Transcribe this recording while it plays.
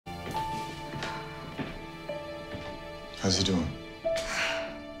How's he doing?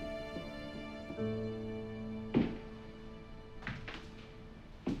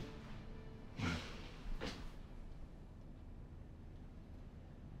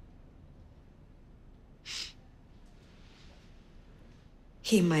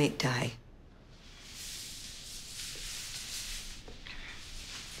 He might die.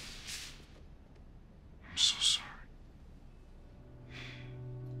 I'm so sorry.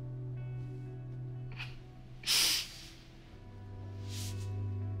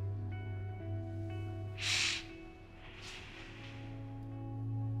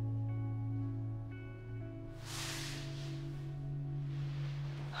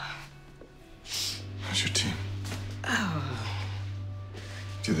 How's your team? Oh.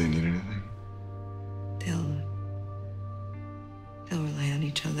 Do they need anything? They'll rely on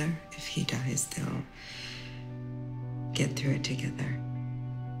each other. If he dies, they'll get through it together.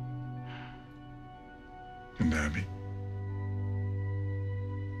 And Abby?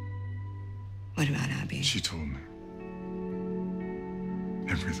 What about Abby? She told me.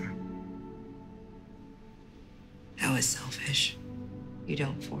 Everything. That was selfish. You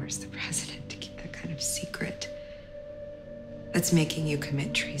don't force the president to keep that kind of secret. That's making you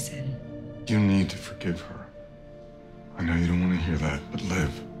commit treason. You need to forgive her. I know you don't want to hear that, but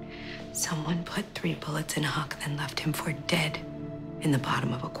live. Someone put 3 bullets in Huck, then left him for dead in the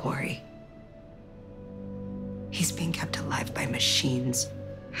bottom of a quarry. He's being kept alive by machines.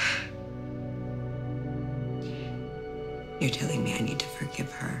 You're telling me I need to forgive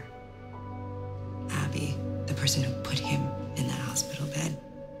her? Abby, the person who put him in that hospital bed.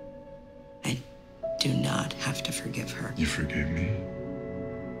 I do not have to forgive her. You forgave me.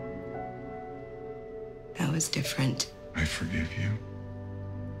 That was different. I forgive you.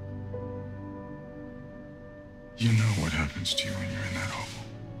 You know what happens to you when you're in that hovel.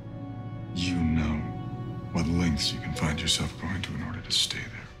 You know what lengths you can find yourself going to in order to stay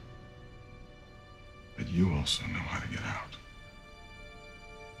there. But you also know how to get out.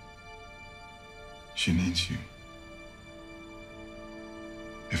 She needs you.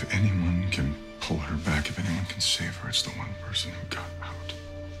 If anyone can pull her back, if anyone can save her, it's the one person who got out.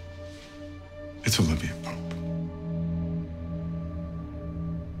 It's Olivia Pope.